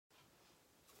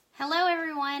Hello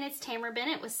everyone, it's Tamara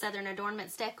Bennett with Southern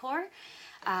Adoornments Decor.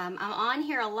 I'm on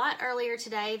here a lot earlier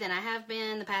today than I have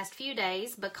been the past few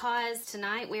days because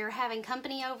tonight we are having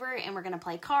company over and we're going to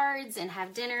play cards and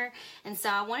have dinner. And so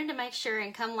I wanted to make sure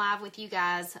and come live with you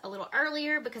guys a little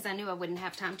earlier because I knew I wouldn't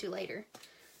have time to later.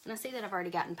 And I see that I've already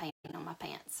gotten paint on my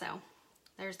pants, so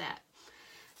there's that.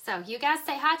 So you guys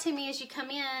say hi to me as you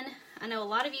come in. I know a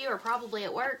lot of you are probably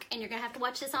at work and you're going to have to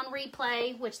watch this on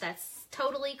replay, which that's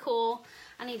totally cool.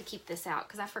 I need to keep this out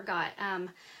because I forgot.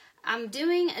 I'm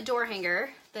doing a door hanger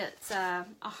that's a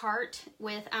heart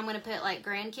with, I'm going to put like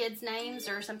grandkids' names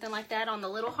or something like that on the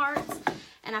little hearts.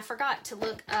 And I forgot to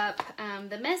look up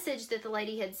the message that the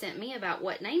lady had sent me about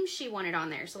what names she wanted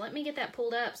on there. So let me get that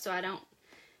pulled up so I don't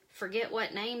forget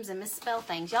what names and misspell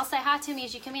things. Y'all say hi to me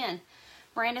as you come in.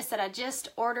 Miranda said, I just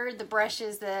ordered the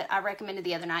brushes that I recommended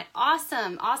the other night.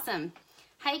 Awesome, awesome.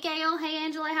 Hey, Gail. Hey,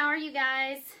 Angela. How are you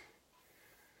guys?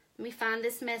 Let me find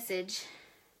this message.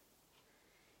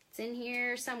 It's in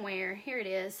here somewhere. Here it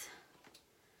is.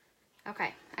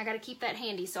 Okay, I got to keep that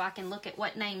handy so I can look at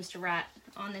what names to write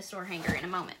on this door hanger in a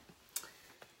moment.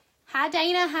 Hi,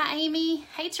 Dana. Hi, Amy.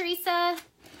 Hey, Teresa.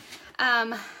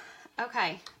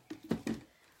 Okay.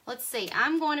 Let's see,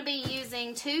 I'm going to be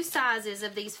using 2 sizes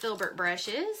of these filbert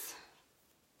brushes.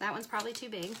 That one's probably too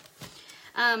big.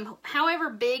 However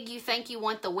big you think you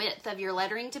want the width of your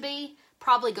lettering to be,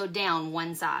 probably go down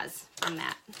 1 size from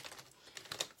that.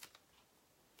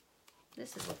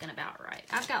 This is looking about right.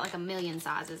 I've got like a million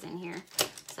sizes in here,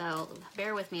 so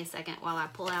bear with me a second while I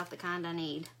pull out the kind I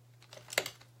need.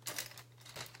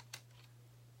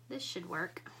 This should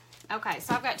work. Okay,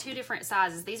 so I've got 2 different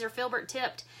sizes. These are filbert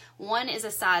tipped. One is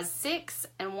a size 6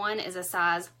 and one is a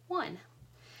size 1.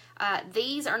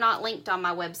 These are not linked on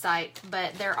my website,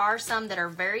 but there are some that are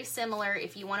very similar.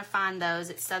 If you want to find those,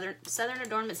 it's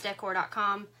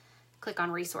southernadornmentsdecor.com. Click on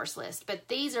resource list. But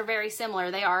these are very similar.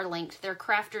 They are linked. They're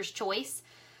crafter's choice.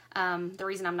 The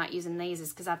reason I'm not using these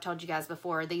is because I've told you guys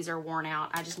before, these are worn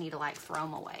out. I just need to like throw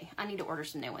them away. I need to order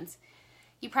some new ones.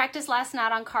 You practiced last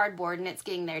night on cardboard and it's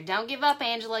getting there. Don't give up,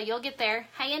 Angela. You'll get there.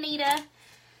 Hey, Anita.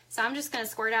 So I'm just going to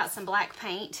squirt out some black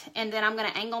paint and then I'm going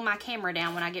to angle my camera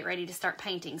down when I get ready to start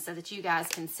painting so that you guys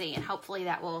can see. And hopefully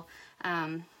that will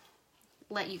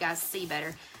let you guys see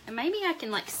better. And maybe I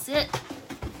can like sit,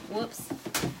 whoops.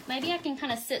 Maybe I can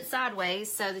kind of sit sideways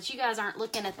so that you guys aren't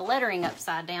looking at the lettering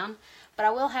upside down. But I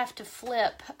will have to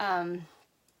flip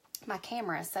my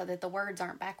camera so that the words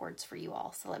aren't backwards for you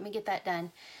all. So let me get that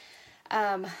done.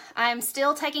 I'm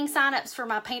still taking sign-ups for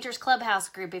my Painters Clubhouse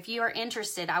group. If you are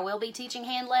interested, I will be teaching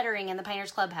hand lettering in the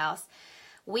Painters Clubhouse.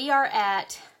 We are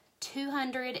at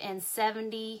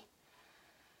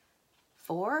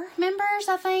 274 members,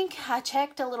 I think. I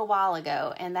checked a little while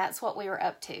ago, and that's what we were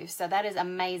up to. So that is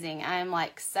amazing. I'm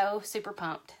like so super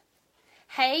pumped.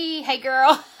 Hey, hey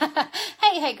girl.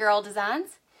 Hey girl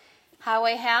designs.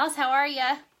 Highway House, how are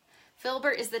ya?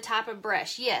 Filbert is the type of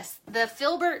brush. Yes, the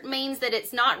filbert means that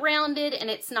it's not rounded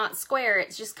and it's not square.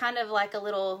 It's just kind of like a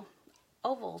little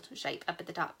oval shape up at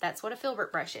the top. That's what a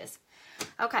filbert brush is.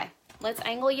 Okay, let's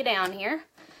angle you down here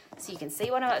so you can see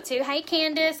what I'm up to. Hey,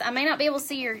 Candace. I may not be able to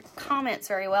see your comments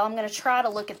very well. I'm going to try to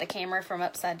look at the camera from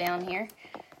upside down here,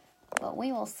 but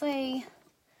we will see.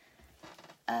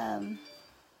 I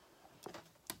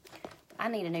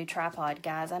need a new tripod,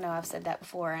 guys. I know I've said that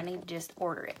before. I need to just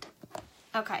order it.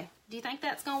 Okay, do you think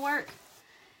that's gonna work?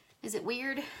 Is it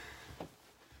weird?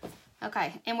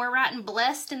 Okay, and we're writing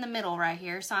blessed in the middle right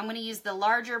here, so I'm gonna use the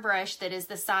larger brush that is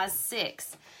the size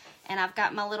 6. And I've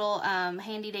got my little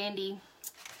handy dandy,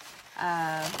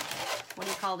 what do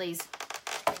you call these?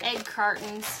 Egg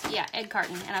cartons. Yeah, egg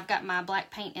carton, and I've got my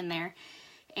black paint in there.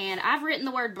 And I've written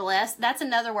the word blessed. That's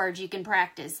another word you can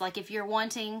practice. Like if you're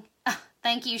wanting,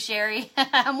 thank you, Sherry.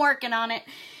 I'm working on it.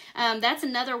 That's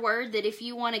another word that if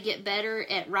you want to get better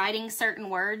at writing certain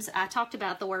words, I talked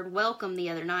about the word welcome the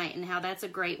other night and how that's a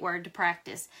great word to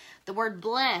practice. The word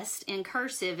blessed in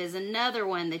cursive is another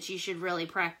one that you should really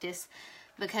practice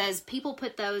because people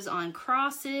put those on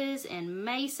crosses and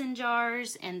mason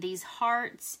jars and these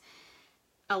hearts,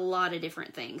 a lot of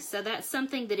different things. So that's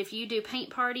something that if you do paint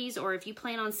parties or if you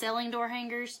plan on selling door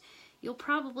hangers, you'll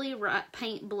probably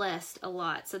paint blessed a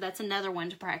lot. So that's another one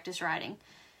to practice writing.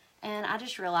 And I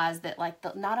just realized that like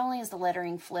not only is the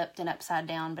lettering flipped and upside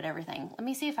down, but everything. Let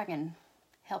me see if I can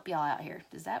help y'all out here.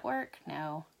 Does that work?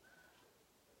 No.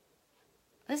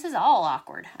 This is all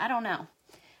awkward. I don't know.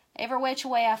 Every which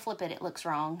way I flip it, it looks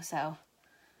wrong. So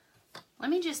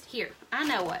let me just, here. I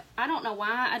know what. I don't know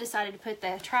why I decided to put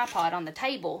the tripod on the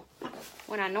table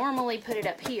when I normally put it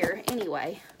up here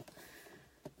anyway.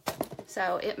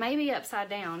 So it may be upside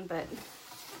down, but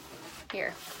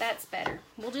Here, that's better.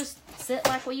 We'll just sit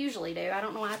like we usually do. I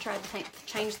don't know why I tried to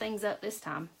change things up this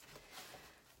time.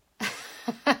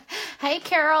 Hey,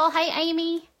 Carol. Hey,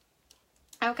 Amy.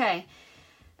 Okay.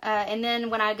 And then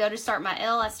when I go to start my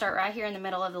L, I start right here in the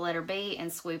middle of the letter B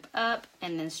and swoop up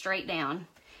and then straight down.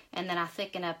 And then I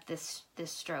thicken up this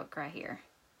stroke right here.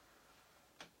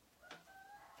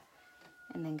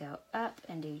 And then go up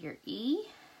and do your E.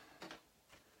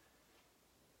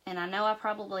 And I know I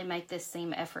probably make this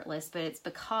seem effortless, but it's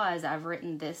because I've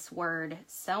written this word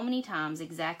so many times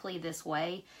exactly this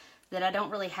way that I don't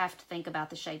really have to think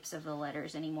about the shapes of the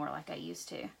letters anymore like I used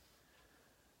to.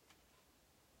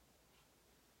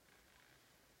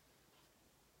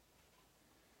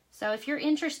 So if you're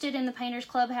interested in the Painters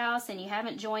Clubhouse and you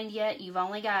haven't joined yet, you've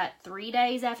only got 3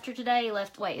 days after today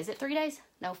left. Wait, is it 3 days?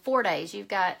 No, 4 days. You've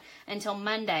got until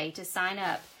Monday to sign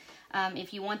up.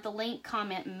 If you want the link,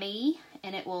 comment me,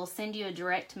 and it will send you a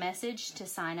direct message to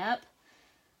sign up.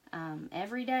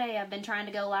 Every day I've been trying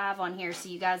to go live on here so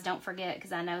you guys don't forget,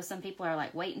 because I know some people are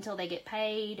like, wait until they get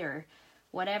paid or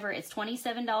whatever. It's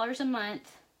 $27 a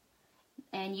month,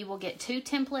 and you will get 2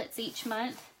 templates each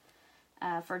month.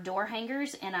 For door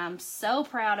hangers, and I'm so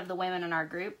proud of the women in our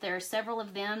group. There are several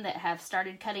of them that have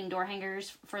started cutting door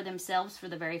hangers for themselves for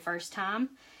the very first time,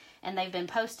 and they've been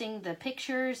posting the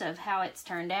pictures of how it's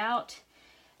turned out,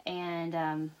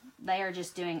 and they are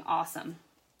just doing awesome.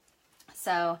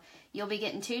 So you'll be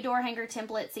getting 2 door hanger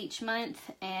templates each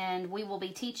month, and we will be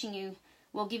teaching you,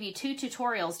 we'll give you 2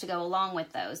 tutorials to go along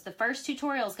with those. The first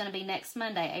tutorial is going to be next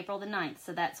Monday, April the 9th,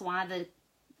 so that's why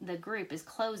the group is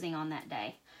closing on that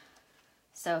day.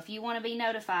 So if you want to be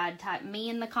notified, type me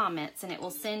in the comments and it will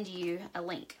send you a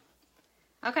link.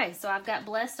 Okay, so I've got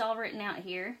blessed all written out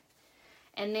here.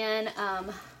 And then, let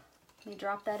me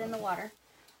drop that in the water.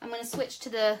 I'm going to switch to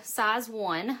the size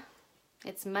 1.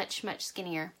 It's much, much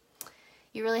skinnier.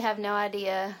 You really have no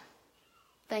idea.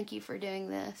 Thank you for doing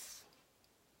this.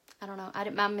 I don't know.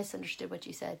 I misunderstood what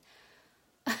you said.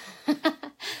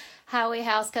 Howie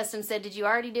House Custom said, did you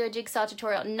already do a jigsaw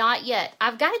tutorial? Not yet.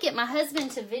 I've got to get my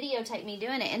husband to videotape me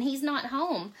doing it, and he's not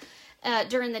home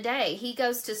during the day. He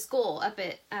goes to school up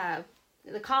at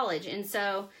the college, and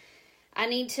so I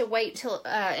need to wait till,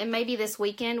 and maybe this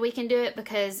weekend we can do it,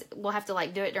 because we'll have to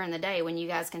like do it during the day when you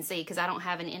guys can see, because I don't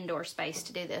have an indoor space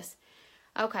to do this.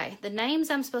 Okay, the names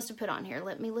I'm supposed to put on here.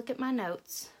 Let me look at my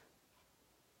notes.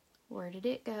 Where did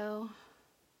it go?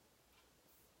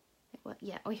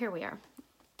 Yeah, oh, here we are.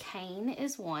 Kane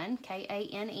is 1,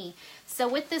 K-A-N-E. So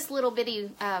with this little bitty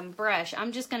brush,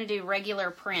 I'm just going to do regular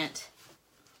print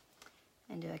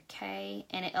and do a K,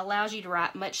 and it allows you to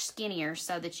write much skinnier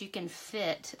so that you can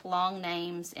fit long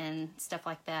names and stuff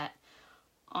like that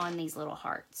on these little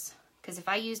hearts. Because if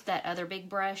I used that other big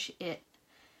brush, it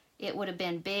would have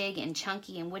been big and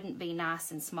chunky and wouldn't be nice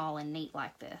and small and neat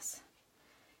like this.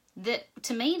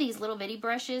 To me, these little bitty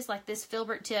brushes, like this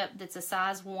filbert tip that's a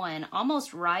size 1,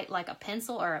 almost write like a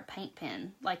pencil or a paint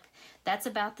pen. Like, that's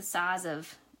about the size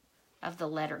of the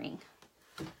lettering.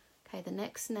 Okay, the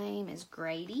next name is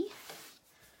Grady.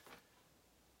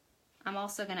 I'm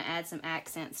also going to add some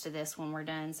accents to this when we're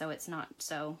done, so it's not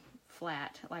so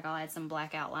flat. Like, I'll add some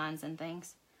black outlines and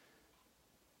things.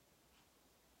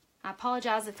 I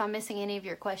apologize if I'm missing any of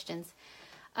your questions.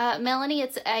 Melanie,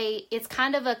 it's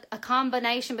kind of a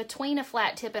combination between a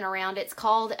flat tip and a round. It's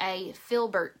called a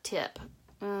filbert tip.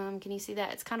 Can you see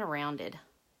that? It's kind of rounded.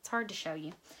 It's hard to show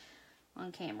you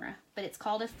on camera, but it's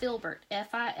called a filbert.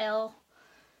 F-I-L-B-E-R-T.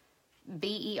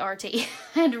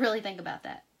 I had to really think about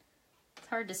that. It's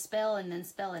hard to spell and then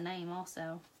spell a name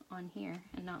also on here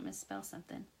and not misspell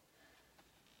something.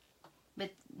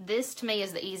 But this, to me,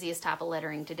 is the easiest type of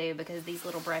lettering to do because these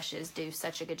little brushes do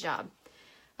such a good job.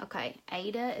 Okay,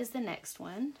 Ada is the next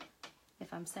one,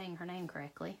 if I'm saying her name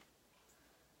correctly.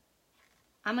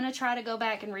 I'm going to try to go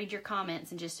back and read your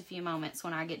comments in just a few moments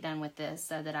when I get done with this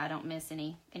so that I don't miss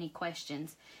any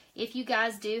questions. If you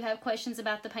guys do have questions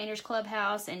about the Painters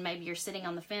Clubhouse and maybe you're sitting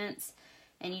on the fence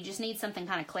and you just need something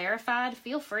kind of clarified,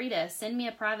 feel free to send me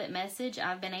a private message.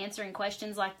 I've been answering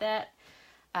questions like that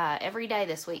every day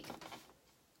this week.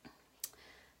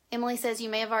 Emily says, you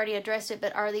may have already addressed it,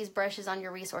 but are these brushes on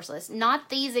your resource list? Not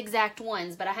these exact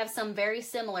ones, but I have some very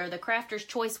similar. The Crafter's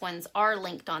Choice ones are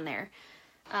linked on there.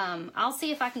 I'll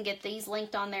see if I can get these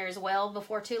linked on there as well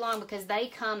before too long, because they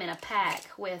come in a pack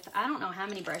with, I don't know how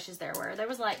many brushes there were. There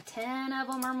was like 10 of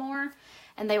them or more,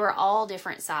 and they were all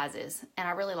different sizes, and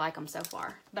I really like them so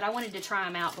far. But I wanted to try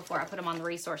them out before I put them on the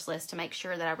resource list to make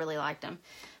sure that I really liked them,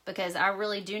 because I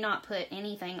really do not put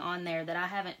anything on there that I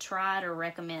haven't tried or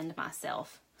recommend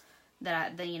myself.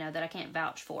 That I can't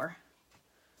vouch for.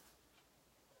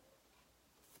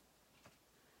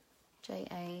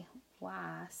 Jayce.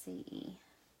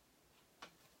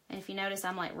 And if you notice,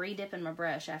 I'm like re-dipping my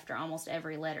brush after almost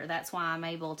every letter. That's why I'm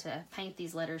able to paint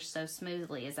these letters so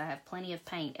smoothly, is I have plenty of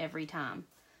paint every time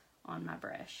on my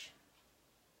brush.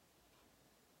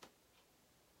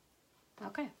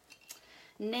 Okay.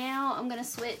 Now I'm going to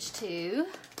switch to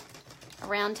a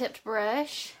round-tipped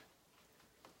brush.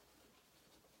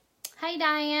 Hey,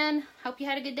 Diane. Hope you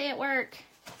had a good day at work.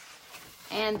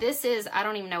 And this is, I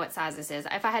don't even know what size this is.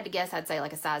 If I had to guess, I'd say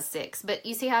like a size 6. But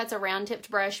you see how it's a round-tipped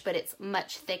brush, but it's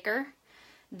much thicker?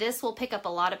 This will pick up a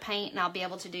lot of paint, and I'll be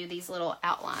able to do these little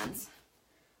outlines.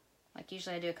 Like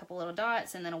usually I do a couple little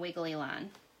dots and then a wiggly line.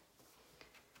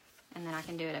 And then I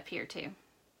can do it up here too.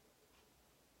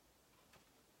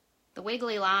 The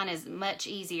wiggly line is much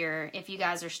easier if you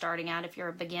guys are starting out. If you're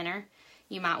a beginner,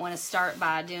 you might want to start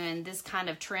by doing this kind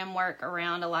of trim work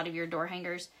around a lot of your door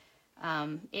hangers.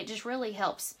 It just really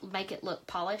helps make it look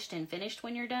polished and finished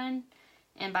when you're done.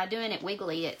 And by doing it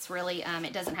wiggly, it's really,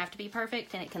 it doesn't have to be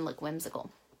perfect, and it can look whimsical.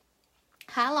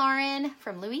 Hi, Lauren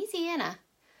from Louisiana.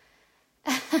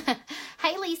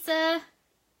 Hey, Lisa.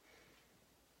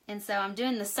 And so I'm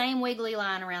doing the same wiggly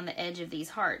line around the edge of these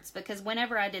hearts, because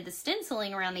whenever I did the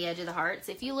stenciling around the edge of the hearts,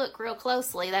 if you look real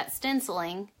closely, that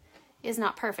stenciling is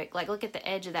not perfect. Like, look at the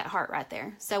edge of that heart right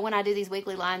there. So when I do these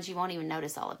wiggly lines, you won't even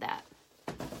notice all of that.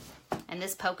 And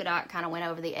this polka dot kind of went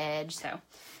over the edge. So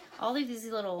all of these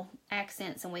little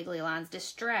accents and wiggly lines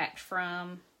distract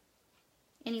from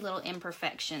any little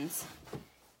imperfections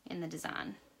in the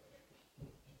design.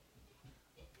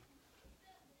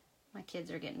 My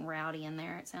kids are getting rowdy in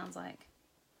there, it sounds like.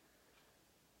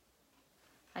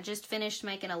 I just finished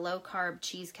making a low-carb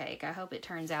cheesecake. I hope it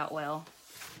turns out well.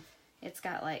 It's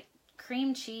got like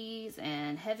cream cheese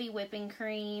and heavy whipping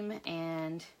cream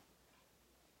and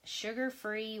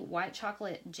sugar-free white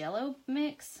chocolate jello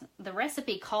mix. The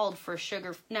recipe called for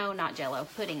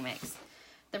pudding mix.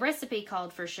 The recipe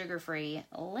called for sugar-free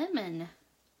lemon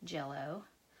jello,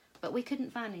 but we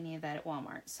couldn't find any of that at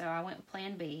Walmart. So I went with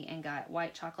plan B and got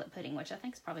white chocolate pudding, which I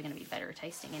think is probably going to be better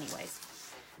tasting anyways.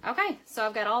 Okay, so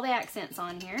I've got all the accents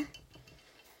on here,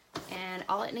 and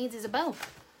all it needs is a bow.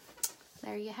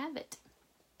 There you have it.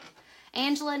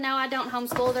 Angela, no, I don't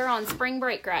homeschool. They're on spring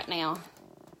break right now.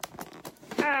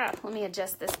 Let me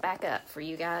adjust this back up for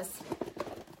you guys.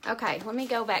 Okay, let me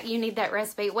go back. You need that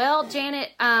recipe. Well, Janet,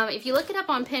 if you look it up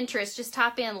on Pinterest, just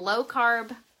type in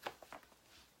low-carb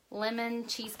lemon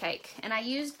cheesecake. And I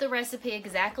used the recipe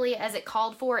exactly as it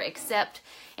called for, except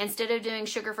instead of doing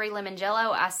sugar-free lemon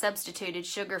jello, I substituted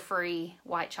sugar-free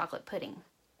white chocolate pudding.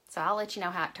 So I'll let you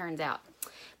know how it turns out.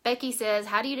 Becky says,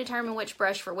 how do you determine which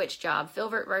brush for which job?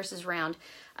 Filbert versus round.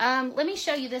 Let me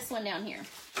show you this one down here.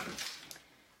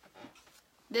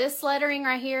 This lettering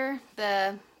right here,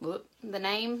 the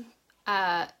name,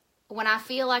 when I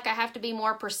feel like I have to be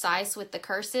more precise with the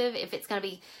cursive, if it's going to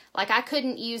be, like I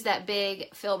couldn't use that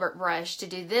big filbert brush to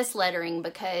do this lettering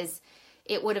because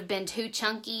it would have been too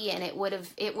chunky and it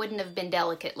wouldn't have been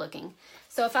delicate looking.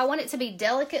 So if I want it to be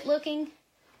delicate looking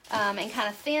and kind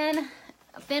of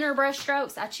thinner brush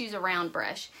strokes, I choose a round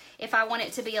brush. If I want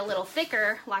it to be a little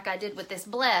thicker, like I did with this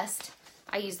Blessed,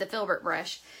 I use the filbert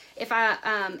brush. If I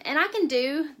and I can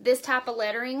do this type of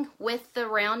lettering with the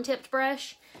round tipped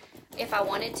brush if I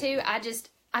wanted to. I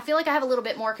feel like I have a little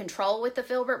bit more control with the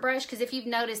filbert brush, because if you've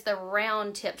noticed, the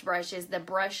round tipped brushes, the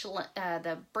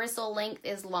bristle length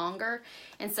is longer,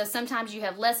 and so sometimes you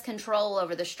have less control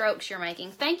over the strokes you're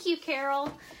making. Thank you,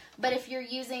 Carol. But if you're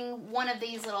using one of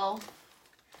these little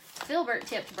filbert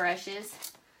tipped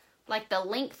brushes, like the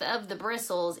length of the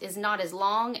bristles is not as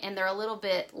long and they're a little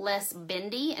bit less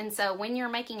bendy, and so when you're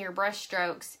making your brush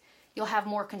strokes, you'll have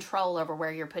more control over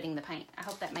where you're putting the paint. I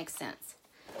hope that makes sense.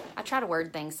 I try to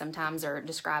word things sometimes or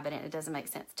describe it and it doesn't make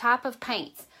sense. Type of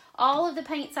paints. All of the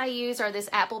paints I use are this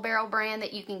Apple Barrel brand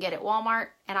that you can get at Walmart,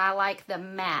 and I like the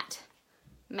matte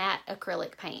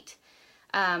acrylic paint.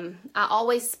 I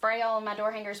always spray all of my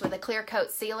door hangers with a clear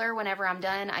coat sealer whenever I'm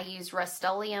done. I use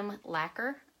Rust-Oleum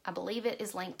lacquer. I believe it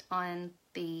is linked on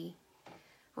the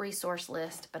resource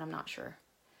list, but I'm not sure.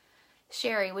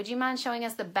 Sherry, would you mind showing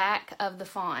us the back of the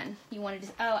fawn? You wanted to,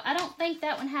 oh, I don't think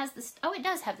that one has the, oh, it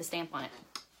does have the stamp on it.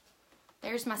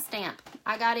 There's my stamp.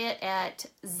 I got it at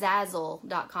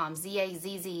Zazzle.com,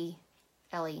 Z-A-Z-Z-L-E.com.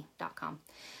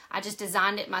 I just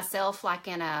designed it myself, like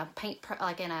in a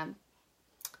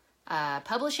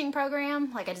publishing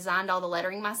program. Like I designed all the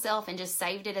lettering myself and just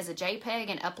saved it as a JPEG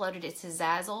and uploaded it to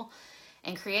Zazzle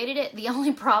and created it. The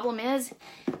only problem is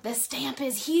the stamp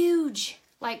is huge.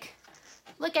 Like,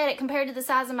 look at it compared to the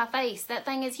size of my face. That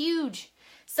thing is huge.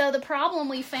 So the problem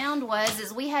we found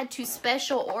is we had to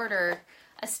special order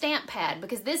a stamp pad,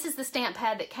 because this is the stamp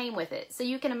pad that came with it. So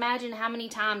you can imagine how many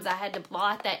times I had to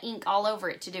blot that ink all over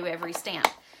it to do every stamp.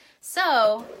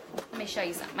 So let me show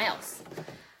you something else.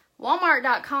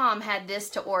 Walmart.com had this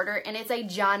to order, and it's a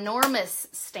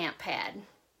ginormous stamp pad.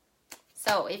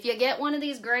 So if you get one of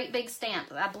these great big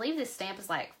stamps, I believe this stamp is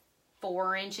like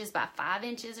 4 inches by 5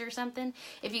 inches or something.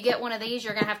 If you get one of these,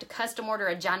 you're going to have to custom order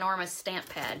a ginormous stamp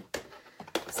pad.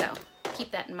 So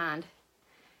keep that in mind.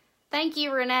 Thank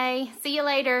you, Renee. See you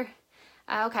later.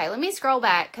 Okay, let me scroll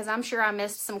back because I'm sure I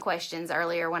missed some questions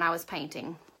earlier when I was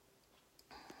painting.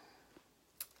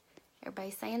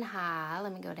 Everybody's saying hi.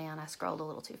 Let me go down. I scrolled a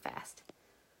little too fast.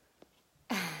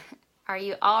 Are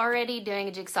you already doing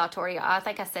a jigsaw tutorial? I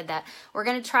think I said that. We're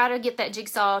going to try to get that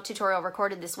jigsaw tutorial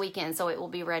recorded this weekend so it will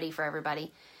be ready for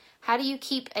everybody. How do you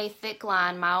keep a thick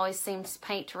line? My always seems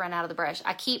paint to run out of the brush.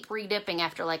 I keep redipping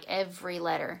after like every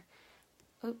letter.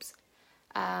 Oops.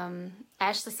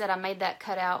 Ashley said I made that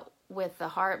cutout with the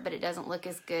heart, but it doesn't look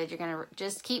as good. You're going to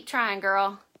just keep trying,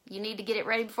 girl. You need to get it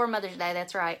ready before Mother's Day.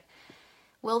 That's right.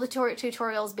 Will the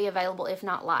tutorials be available if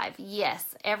not live? Yes.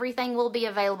 Everything will be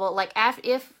available. Like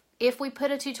if we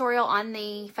put a tutorial on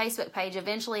the Facebook page,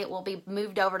 eventually it will be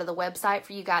moved over to the website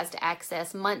for you guys to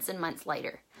access months and months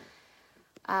later.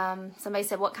 Somebody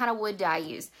said, what kind of wood do I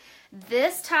use?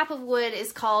 This type of wood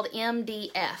is called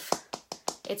MDF.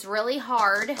 It's really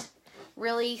hard,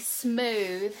 really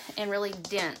smooth, and really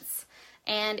dense.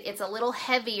 And it's a little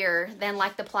heavier than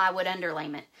like the plywood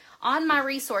underlayment. On my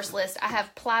resource list, I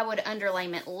have plywood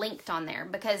underlayment linked on there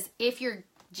because if you're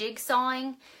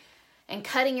jigsawing and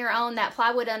cutting your own, that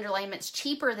plywood underlayment's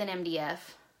cheaper than MDF.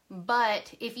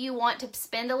 But if you want to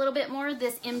spend a little bit more,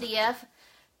 this MDF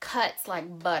cuts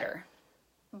like butter.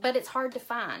 But it's hard to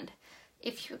find.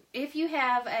 If you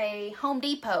have a Home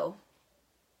Depot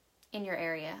in your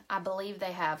area, I believe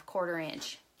they have 1/4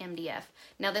 inch MDF.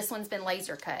 Now this one's been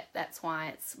laser cut. That's why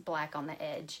it's black on the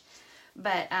edge.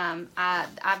 But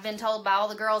I've been told by all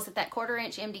the girls that 1/4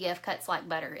 inch MDF cuts like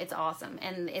butter. It's awesome.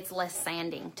 And it's less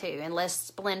sanding too and less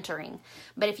splintering.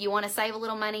 But if you want to save a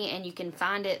little money and you can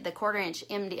find it, the 1/4 inch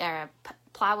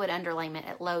plywood underlayment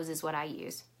at Lowe's is what I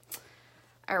use.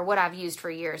 Or what I've used for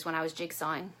years when I was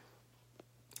jigsawing.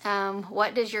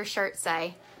 What does your shirt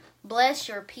say? Bless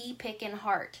your pea-picking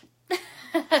heart.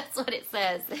 That's what it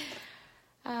says.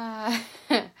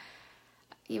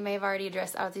 You may have already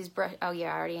addressed these brush. Oh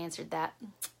yeah, I already answered that.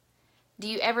 Do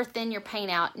you ever thin your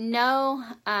paint out? No,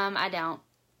 I don't.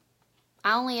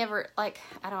 I only ever I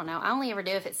only ever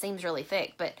do if it seems really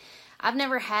thick, but I've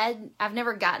never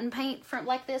gotten paint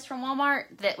like this from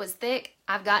Walmart that was thick.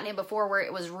 I've gotten it before where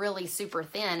it was really super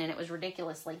thin and it was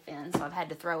ridiculously thin, so I've had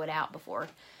to throw it out before.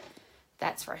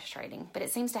 That's frustrating, but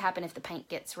it seems to happen if the paint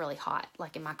gets really hot,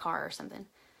 like in my car or something.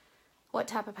 What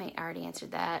type of paint? I already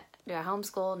answered that. Do I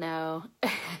homeschool? No.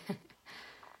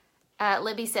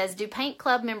 Libby says, do paint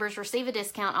club members receive a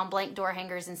discount on blank door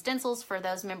hangers and stencils for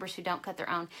those members who don't cut their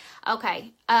own?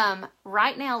 Okay.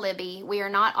 Right now, Libby, we are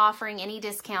not offering any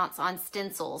discounts on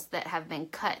stencils that have been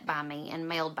cut by me and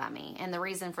mailed by me. And the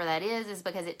reason for that is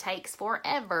because it takes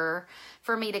forever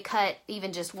for me to cut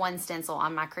even just one stencil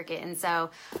on my Cricut. And so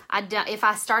if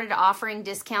I started offering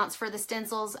discounts for the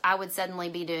stencils, I would suddenly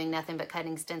be doing nothing but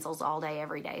cutting stencils all day,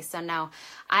 every day. So no,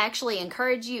 I actually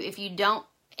encourage you, if you don't,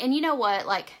 and you know what,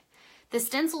 like, the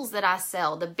stencils that I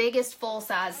sell, the biggest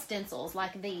full-size stencils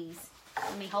like these,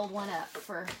 let me hold one up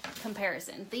for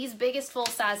comparison. These biggest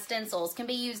full-size stencils can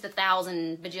be used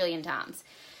 1,000 bajillion times,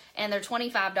 and they're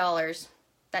 $25.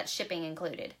 That's shipping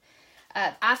included.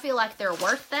 I feel like they're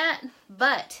worth that,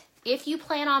 but if you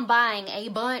plan on buying a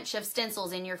bunch of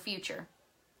stencils in your future,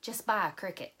 just buy a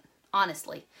Cricut,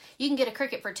 honestly. You can get a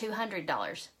Cricut for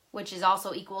 $200. Which is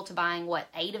also equal to buying,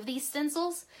 8 of these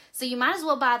stencils? So you might as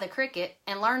well buy the Cricut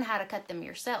and learn how to cut them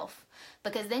yourself.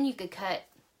 Because then you could cut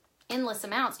endless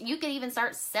amounts. You could even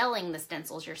start selling the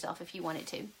stencils yourself if you wanted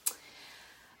to.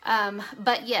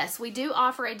 But yes, we do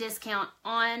offer a discount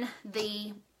on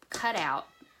the cutout,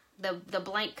 the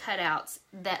blank cutouts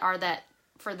that are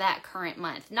for that current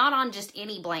month. Not on just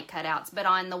any blank cutouts, but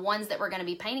on the ones that we're going to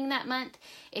be painting that month.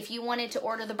 If you wanted to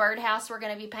order the birdhouse we're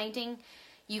going to be painting,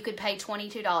 you could pay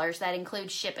 $22. That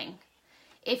includes shipping.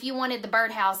 If you wanted the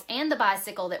birdhouse and the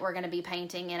bicycle that we're going to be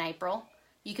painting in April,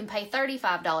 you can pay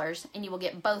 $35 and you will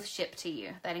get both shipped to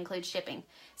you. That includes shipping.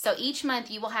 So each month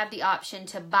you will have the option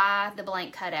to buy the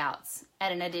blank cutouts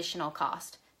at an additional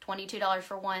cost. $22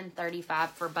 for one, $35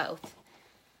 for both.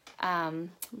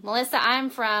 Melissa, I'm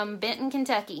from Benton,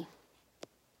 Kentucky.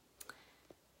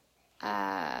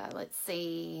 Let's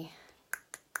see.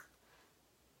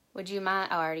 Would you mind?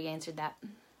 Oh, I already answered that.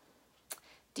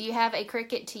 Do you have a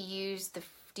Cricut to use the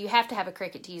do you have to have a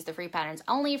Cricut to use the free patterns?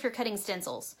 Only if you're cutting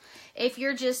stencils. If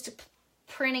you're just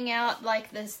printing out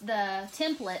like this, the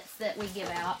templates that we give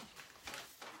out,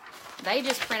 they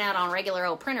just print out on regular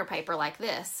old printer paper like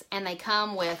this. And they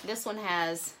come with, this one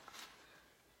has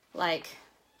like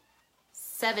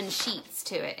 7 sheets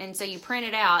to it. And so you print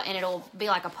it out and it'll be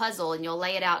like a puzzle, and you'll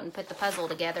lay it out and put the puzzle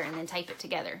together and then tape it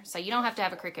together. So you don't have to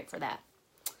have a Cricut for that.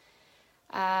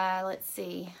 Let's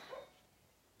see.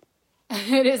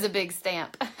 It is a big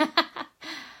stamp.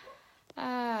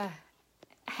 Hey,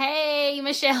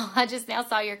 Michelle, I just now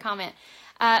saw your comment.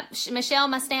 Michelle,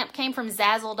 my stamp came from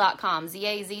Zazzle.com,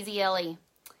 Z-A-Z-Z-L-E.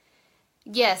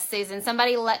 Yes, Susan,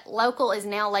 somebody local is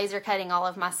now laser cutting all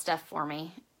of my stuff for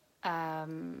me.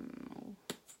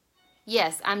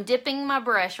 Yes, I'm dipping my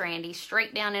brush, Randy,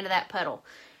 straight down into that puddle.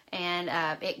 And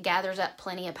it gathers up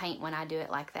plenty of paint when I do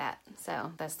it like that.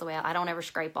 So that's the way I don't ever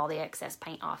scrape all the excess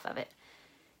paint off of it.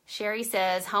 Sherry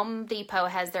says Home Depot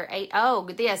has their 8. Oh,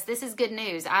 yes, this is good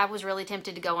news. I was really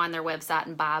tempted to go on their website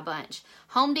and buy a bunch.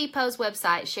 Home Depot's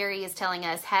website, Sherry is telling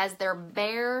us, has their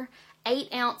bare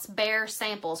 8-ounce bare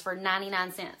samples for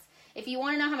 99 cents. If you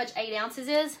want to know how much 8 ounces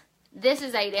is, this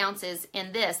is 8 ounces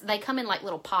in this. They come in like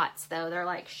little pots, though. They're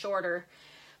like shorter.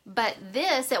 But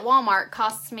this at Walmart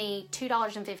costs me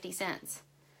 $2.50.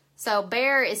 So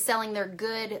Behr is selling their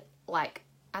good, like,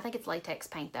 I think it's latex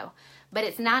paint though, but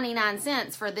it's 99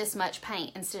 cents for this much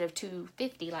paint instead of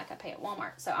 $2.50 like I pay at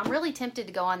Walmart. So I'm really tempted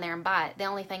to go on there and buy it. The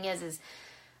only thing is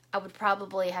I would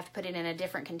probably have to put it in a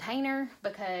different container,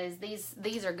 because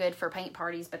these are good for paint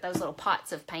parties, but those little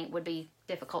pots of paint would be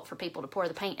difficult for people to pour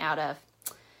the paint out of.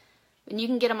 And you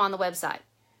can get them on the website.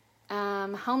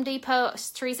 Home Depot,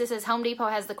 Teresa says Home Depot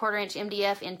has the 1/4 inch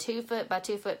MDF in 2 foot by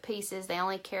 2 foot pieces. They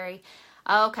only carry,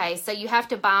 okay, so you have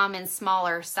to buy them in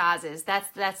smaller sizes.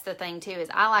 That's the thing too, is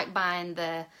I like buying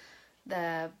the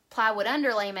plywood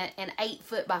underlayment in 8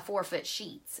 foot by 4 foot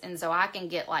sheets. And so I can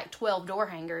get like 12 door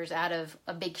hangers out of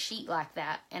a big sheet like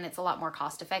that. And it's a lot more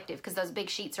cost effective, because those big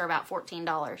sheets are about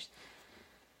 $14.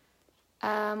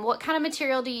 What kind of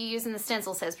material do you use in the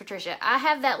stencil, says Patricia. I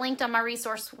have that linked on my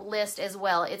resource list as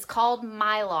well. It's called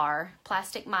Mylar,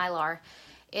 plastic Mylar.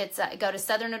 It's go to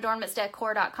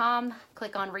southernadornmentsdecor.com,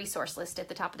 click on resource list at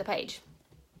the top of the page.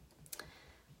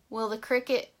 Will the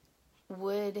Cricut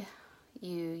wood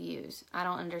you use? I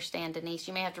don't understand, Denise.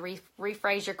 You may have to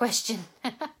rephrase your question.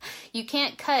 You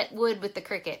can't cut wood with the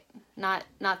Cricut, not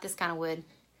this kind of wood.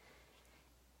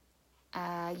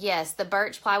 Yes, the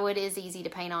birch plywood is easy to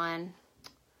paint on.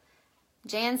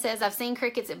 Jan says, I've seen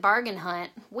Cricuts at Bargain Hunt.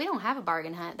 We don't have a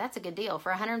Bargain Hunt. That's a good deal.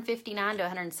 For $159 to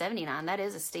 $179, that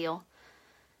is a steal.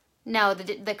 No,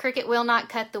 the Cricut will not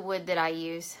cut the wood that I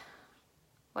use.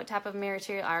 What type of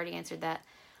material? I already answered that.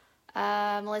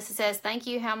 Melissa says, thank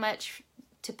you. How much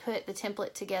to put the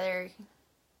template together?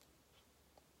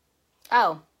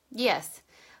 Oh, yes.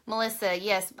 Melissa,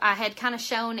 yes, I had kind of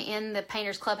shown in the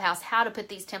Painters Clubhouse how to put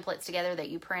these templates together that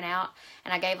you print out,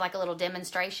 and I gave like a little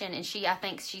demonstration, and I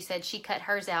think she said she cut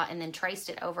hers out and then traced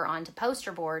it over onto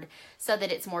poster board so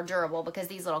that it's more durable, because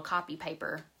these little copy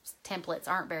paper templates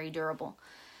aren't very durable.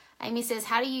 Amy says,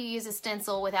 how do you use a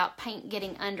stencil without paint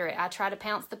getting under it? I try to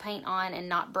pounce the paint on and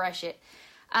not brush it.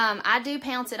 I do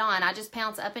pounce it on. I just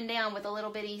pounce up and down with a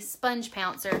little bitty sponge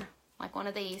pouncer, like one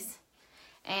of these.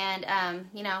 And,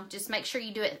 you know, just make sure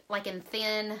you do it like in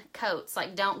thin coats. Like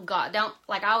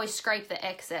like I always scrape the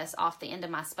excess off the end of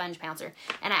my sponge pouncer.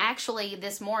 And I actually,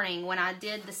 this morning, when I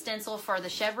did the stencil for the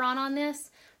chevron on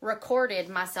this, recorded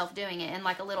myself doing it in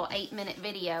like a little 8-minute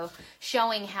video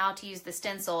showing how to use the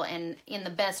stencil and in the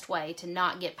best way to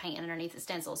not get paint underneath the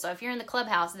stencil. So if you're in the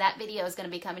Clubhouse, that video is going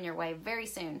to be coming your way very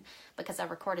soon, because I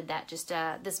recorded that just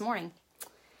this morning.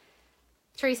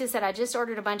 Teresa said, I just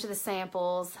ordered a bunch of the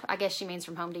samples. I guess she means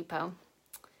from Home Depot.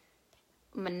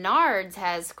 Menards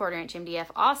has 1/4 inch MDF.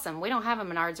 Awesome. We don't have a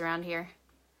Menards around here.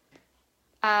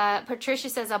 Patricia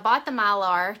says, I bought the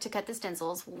Mylar to cut the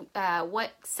stencils.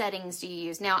 What settings do you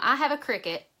use? Now, I have a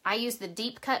Cricut. I use the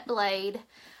deep cut blade.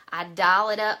 I dial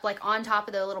it up, like on top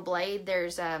of the little blade,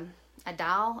 there's a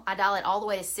dial. I dial it all the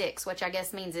way to 6, which I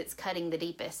guess means it's cutting the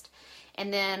deepest.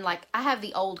 And then, like, I have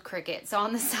the old Cricut. So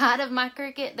on the side of my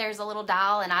Cricut, there's a little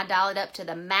dial, and I dial it up to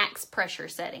the max pressure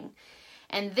setting.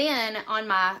 And then on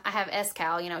I have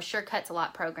SCAL, you know, Sure Cuts a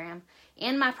Lot program.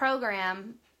 In my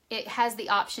program, it has the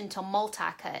option to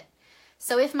multi-cut.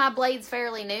 So if my blade's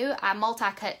fairly new, I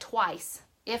multi-cut twice.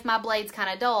 If my blade's kind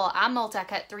of dull, I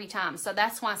multi-cut 3 times. So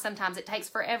that's why sometimes it takes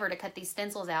forever to cut these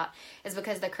stencils out, is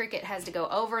because the Cricut has to go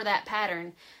over that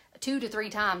pattern 2 to 3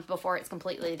 times before it's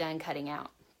completely done cutting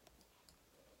out.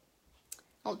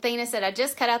 Well, Thena said, I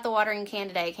just cut out the watering can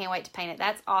today. Can't wait to paint it.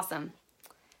 That's awesome.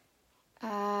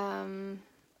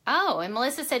 Oh, and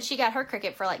Melissa said she got her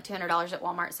Cricut for like $200 at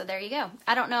Walmart. So there you go.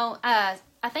 I don't know. I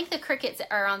think the Cricuts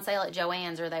are on sale at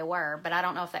Joann's, or they were, but I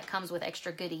don't know if that comes with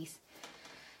extra goodies.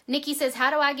 Nikki says,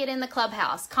 how do I get in the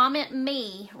clubhouse? Comment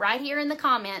me right here in the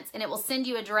comments, and it will send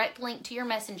you a direct link to your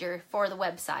messenger for the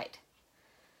website.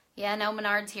 Yeah, no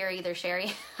Menard's here either,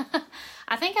 Sherry.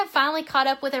 I think I've finally caught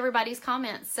up with everybody's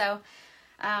comments. So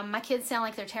my kids sound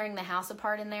like they're tearing the house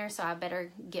apart in there, so I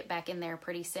better get back in there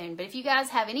pretty soon. But if you guys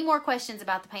have any more questions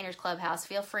about the Painters Clubhouse,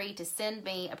 feel free to send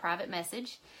me a private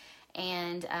message,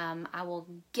 and I will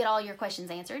get all your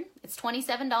questions answered. It's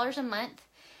 $27 a month.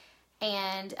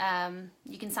 And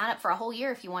you can sign up for a whole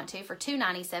year if you want to for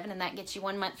 $2.97, and that gets you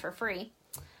 1 month for free.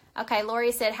 Okay,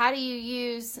 Lori said, how do you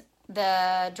use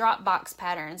the drop box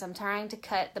patterns? I'm trying to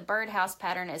cut the birdhouse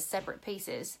pattern as separate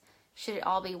pieces. Should it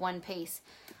all be one piece?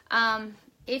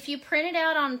 If you print it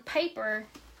out on paper,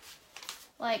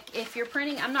 like if you're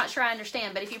printing, I'm not sure I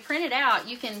understand, but if you print it out,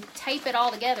 you can tape it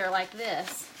all together like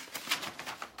this.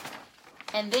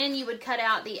 And then you would cut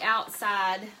out the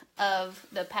outside of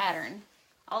the pattern.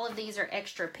 All of these are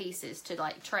extra pieces to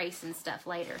like trace and stuff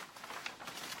later.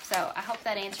 So I hope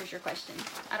that answers your question.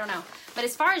 I don't know. But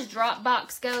as far as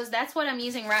Dropbox goes, that's what I'm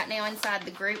using right now inside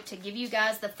the group to give you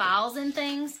guys the files and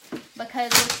things,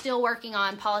 because we're still working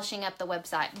on polishing up the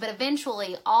website. But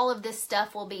eventually all of this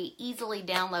stuff will be easily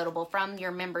downloadable from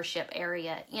your membership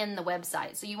area in the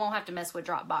website. So you won't have to mess with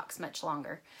Dropbox much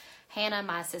longer. Hannah,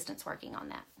 my assistant's working on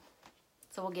that.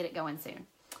 So we'll get it going soon.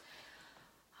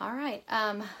 All right.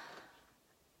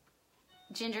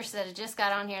 Ginger said, I just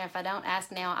got on here, and if I don't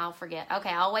ask now, I'll forget.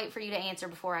 Okay, I'll wait for you to answer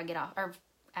before I get off, or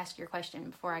ask your question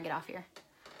before I get off here.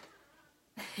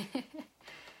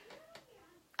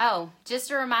 Oh,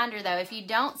 just a reminder, though, if you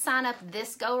don't sign up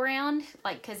this go-round,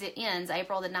 like, because it ends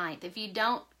April the 9th, if you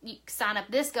don't sign up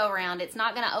this go-round, it's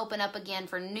not going to open up again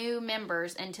for new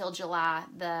members until July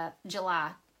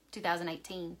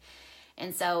 2018.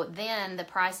 And so then the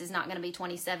price is not going to be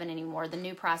 $27 anymore. The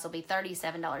new price will be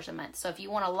 $37 a month. So if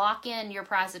you want to lock in your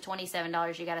price of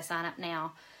 $27, you got to sign up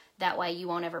now. That way you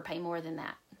won't ever pay more than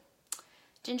that.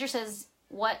 Ginger says,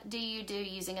 what do you do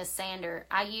using a sander?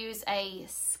 I use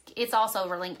it's also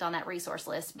linked on that resource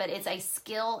list, but it's a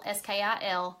Skill,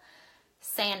 S-K-I-L,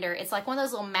 sander. It's like one of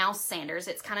those little mouse sanders.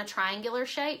 It's kind of triangular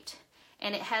shaped,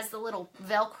 and it has the little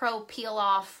Velcro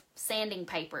peel-off sanding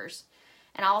papers.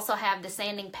 And I also have the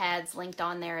sanding pads linked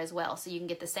on there as well. So you can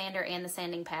get the sander and the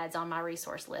sanding pads on my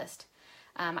resource list.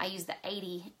 I use the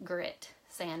 80 grit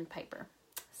sandpaper.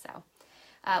 So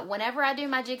whenever I do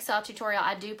my jigsaw tutorial,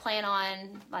 I do plan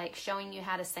on like showing you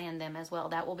how to sand them as well.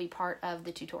 That will be part of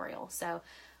the tutorial. So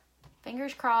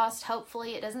fingers crossed,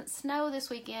 hopefully it doesn't snow this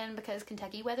weekend because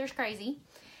Kentucky weather's crazy.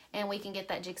 And we can get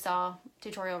that jigsaw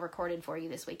tutorial recorded for you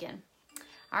this weekend.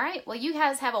 All right, well, you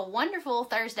guys have a wonderful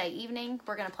Thursday evening.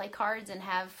 We're going to play cards and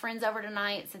have friends over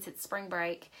tonight since it's spring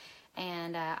break.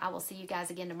 And I will see you guys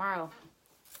again tomorrow.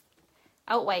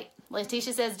 Oh, wait.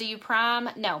 Letitia says, do you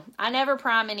prime? No, I never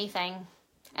prime anything.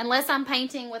 Unless I'm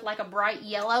painting with like a bright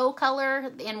yellow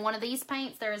color in one of these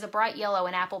paints. There is a bright yellow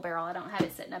in Apple Barrel. I don't have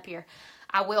it sitting up here.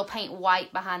 I will paint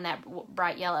white behind that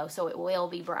bright yellow, so it will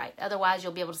be bright. Otherwise,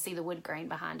 you'll be able to see the wood grain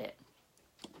behind it.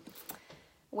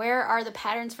 Where are the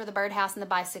patterns for the birdhouse and the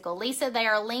bicycle? Lisa, they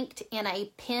are linked in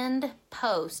a pinned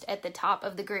post at the top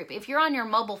of the group. If you're on your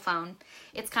mobile phone,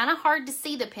 it's kind of hard to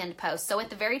see the pinned post. So at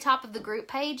the very top of the group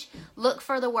page, look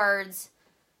for the words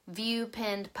View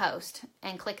Pinned Post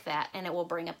and click that, and it will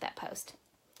bring up that post.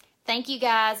 Thank you,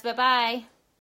 guys. Bye-bye.